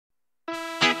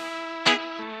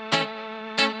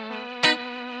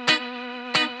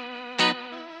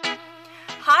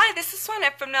this is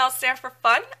Swanette from Nail Stamp for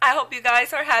Fun. I hope you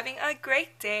guys are having a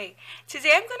great day.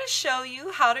 Today I'm going to show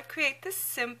you how to create this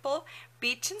simple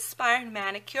beach-inspired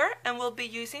manicure, and we'll be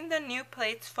using the new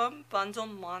plates from Bundle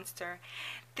Monster.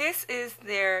 This is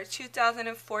their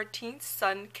 2014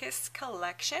 Sun-Kissed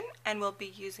collection, and we'll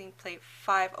be using plate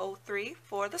 503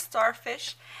 for the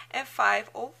starfish and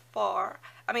 505,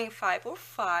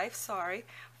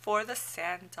 for the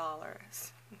sand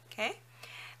dollars. Okay,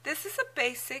 this is a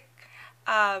basic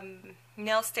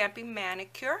nail stamping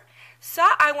manicure, so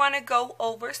I want to go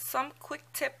over some quick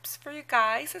tips for you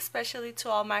guys, especially to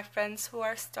all my friends who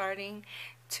are starting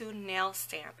to nail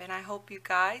stamp, and I hope you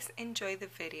guys enjoy the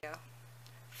video.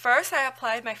 First, I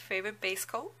applied my favorite base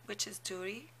coat, which is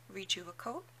Duty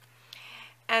Rejuvecoat,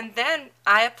 and then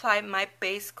I applied my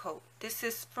base coat. This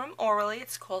is from Orly.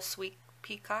 It's called Sweet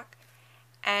Peacock,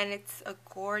 and it's a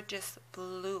gorgeous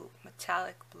blue,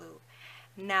 metallic blue.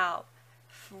 Now,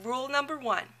 rule number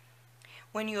 1,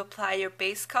 when you apply your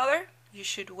base color, you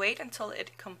should wait until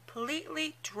it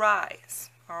completely dries.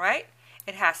 Alright?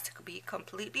 It has to be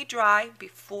completely dry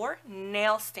before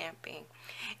nail stamping.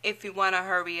 If you want to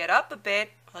hurry it up a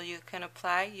bit, well, you can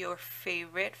apply your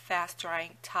favorite fast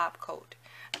drying top coat.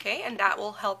 Okay, and that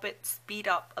will help it speed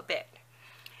up a bit.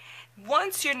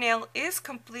 Once your nail is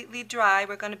completely dry,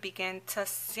 we're going to begin to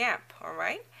stamp.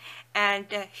 Alright? And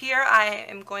here I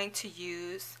am going to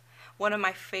use one of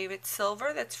my favorite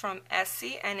silver that's from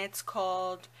Essie, and it's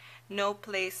called No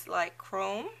Place Like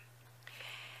Chrome.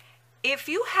 If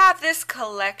you have this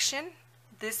collection,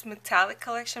 this metallic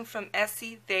collection from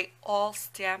Essie, they all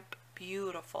stamp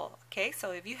beautiful. Okay,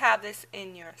 so if you have this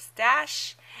in your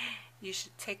stash, you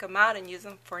should take them out and use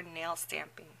them for nail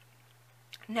stamping.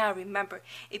 Now remember,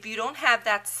 if you don't have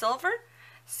that silver,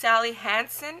 Sally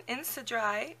Hansen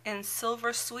Insta-Dry in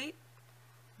Silver Sweet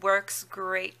works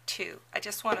great too. I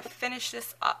just want to finish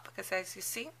this up because, as you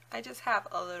see, I just have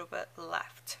a little bit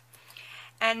left.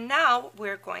 And now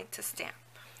we're going to stamp.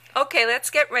 Okay, let's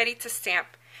get ready to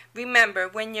stamp. Remember,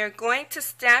 when you're going to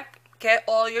stamp, get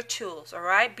all your tools,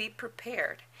 alright? Be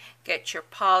prepared. Get your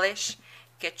polish,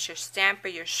 get your stamper,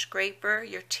 your scraper,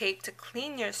 your tape to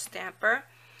clean your stamper,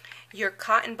 your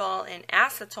cotton ball and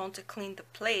acetone to clean the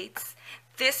plates.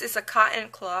 This is a cotton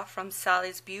claw from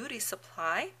Sally's Beauty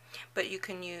Supply, but you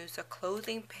can use a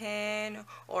clothing pin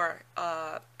or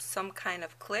some kind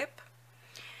of clip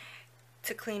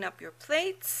to clean up your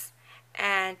plates,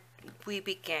 and we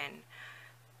begin.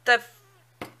 The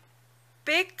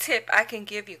big tip I can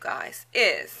give you guys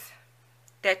is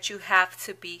that you have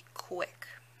to be quick.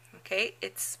 Okay,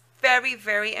 it's very,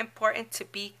 very important to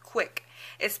be quick,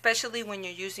 especially when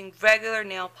you're using regular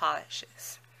nail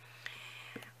polishes.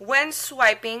 When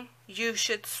swiping, you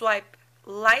should swipe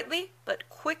lightly but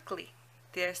quickly.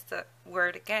 There's the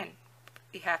word again.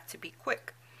 You have to be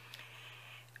quick.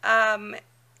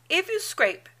 If you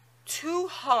scrape too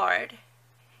hard,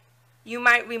 you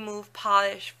might remove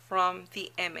polish from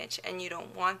the image, and you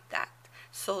don't want that.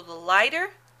 So the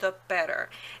lighter, the better.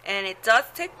 And it does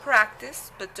take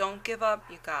practice, but don't give up,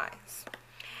 you guys.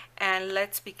 And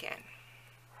let's begin.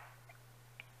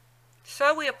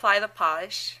 So we apply the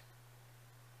polish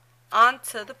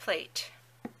onto the plate,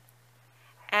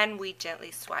 and we gently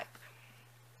swipe.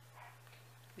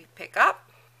 We pick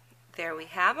up, there we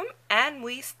have them, and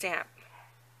we stamp.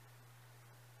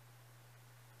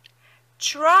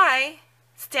 Try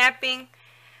stamping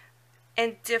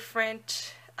in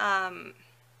different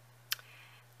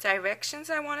directions,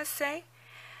 I want to say,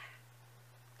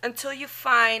 until you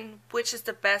find which is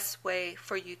the best way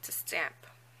for you to stamp.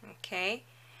 Okay,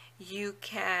 you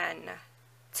can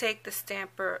take the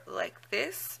stamper like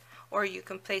this, or you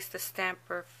can place the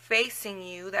stamper facing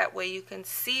you. That way you can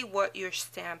see what you're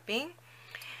stamping.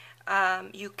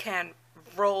 You can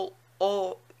roll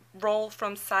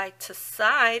from side to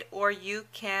side, or you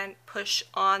can push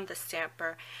on the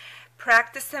stamper.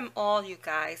 Practice them all, you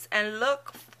guys, and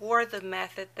look for the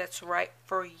method that's right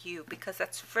for you, because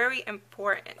that's very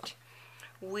important.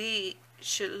 We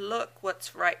should look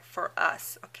what's right for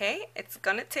us. Okay, it's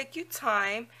gonna take you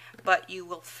time, but you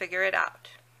will figure it out.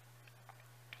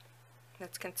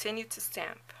 Let's continue to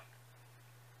stamp.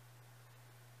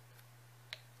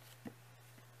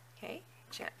 Okay,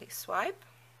 gently swipe,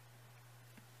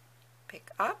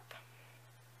 pick up,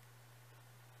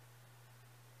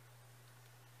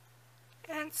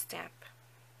 and stamp.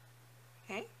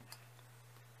 Okay,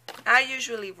 I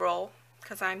usually roll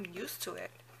because I'm used to it.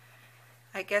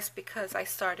 I guess because I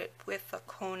started with a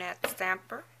Conat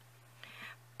stamper,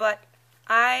 but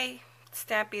I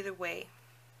stamp either way,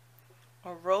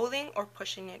 or rolling or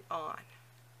pushing it on.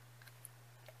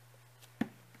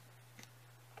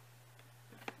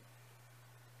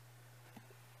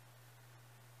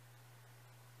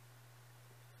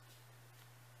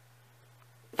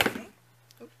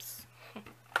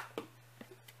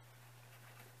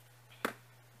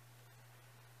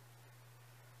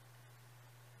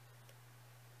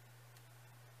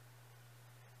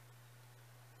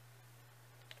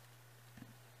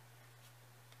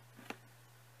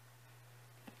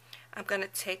 I'm going to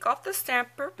take off the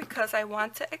stamper because I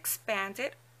want to expand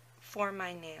it for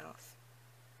my nails.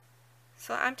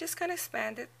 So I'm just going to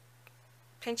expand it,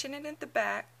 pinching it in the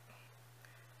back,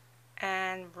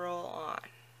 and roll on.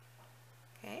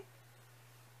 Okay.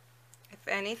 If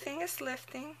anything is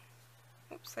lifting,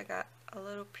 oops, I got a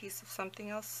little piece of something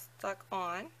else stuck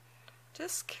on.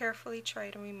 Just carefully try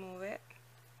to remove it.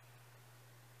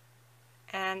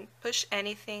 And push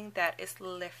anything that is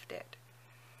lifted.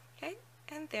 Okay,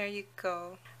 and there you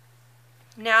go.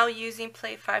 Now using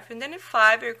plate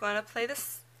 505, we're going to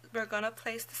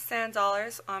place the sand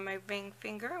dollars on my ring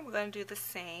finger. We're going to do the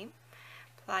same.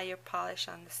 Apply your polish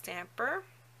on the stamper.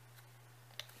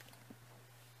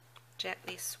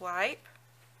 Gently swipe.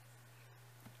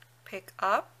 Pick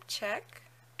up, check,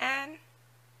 and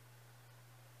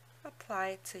apply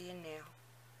it to your nail.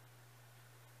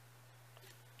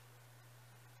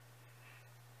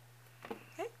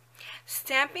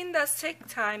 Stamping does take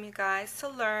time, you guys, to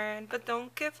learn, but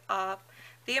don't give up.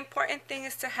 The important thing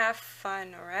is to have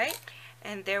fun, alright?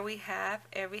 And there we have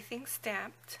everything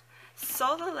stamped.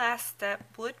 So the last step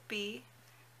would be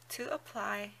to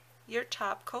apply your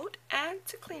top coat and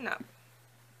to clean up.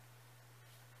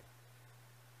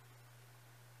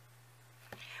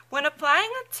 When applying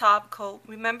a top coat,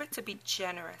 remember to be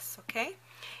generous, okay?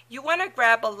 You want to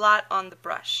grab a lot on the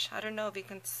brush. I don't know if you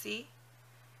can see.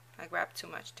 I grabbed too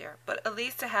much there, but at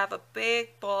least to have a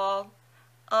big ball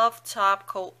of top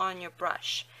coat on your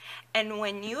brush. And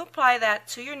when you apply that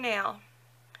to your nail,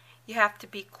 you have to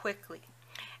be quickly.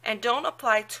 And don't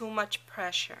apply too much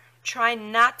pressure. Try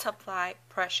not to apply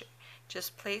pressure.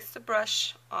 Just place the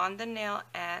brush on the nail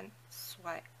and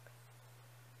swipe.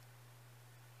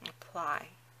 Apply,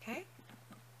 okay?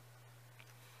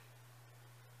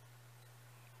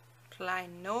 Apply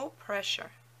no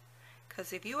pressure.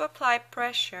 Because if you apply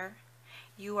pressure,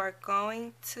 you are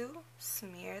going to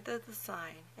smear the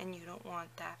design, and you don't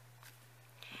want that.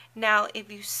 Now, if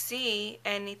you see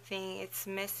anything it's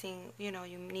missing, you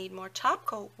need more top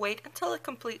coat, wait until it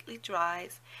completely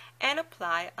dries and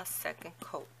apply a second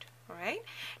coat, all right?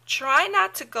 Try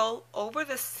not to go over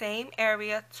the same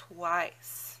area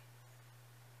twice.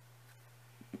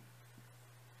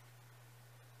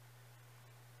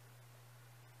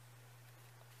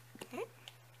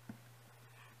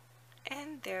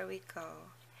 And there we go.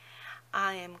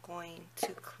 I am going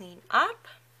to clean up.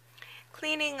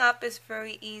 Cleaning up is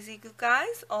very easy, you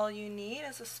guys. All you need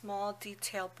is a small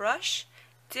detail brush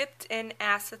dipped in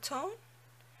acetone,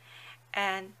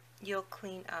 and you'll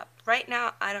clean up. Right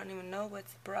now, I don't even know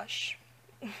what's brush,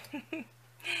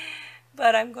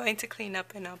 but I'm going to clean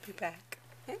up and I'll be back.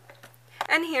 Okay?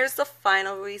 And here's the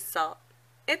final result.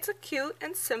 It's a cute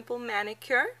and simple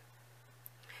manicure.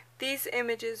 These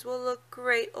images will look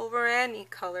great over any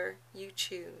color you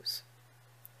choose.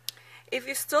 If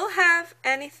you still have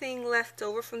anything left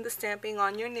over from the stamping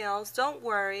on your nails, don't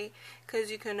worry, because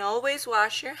you can always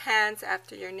wash your hands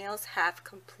after your nails have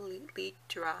completely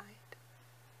dried.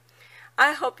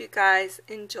 I hope you guys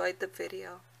enjoyed the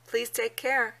video. Please take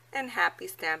care and happy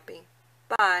stamping.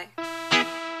 Bye.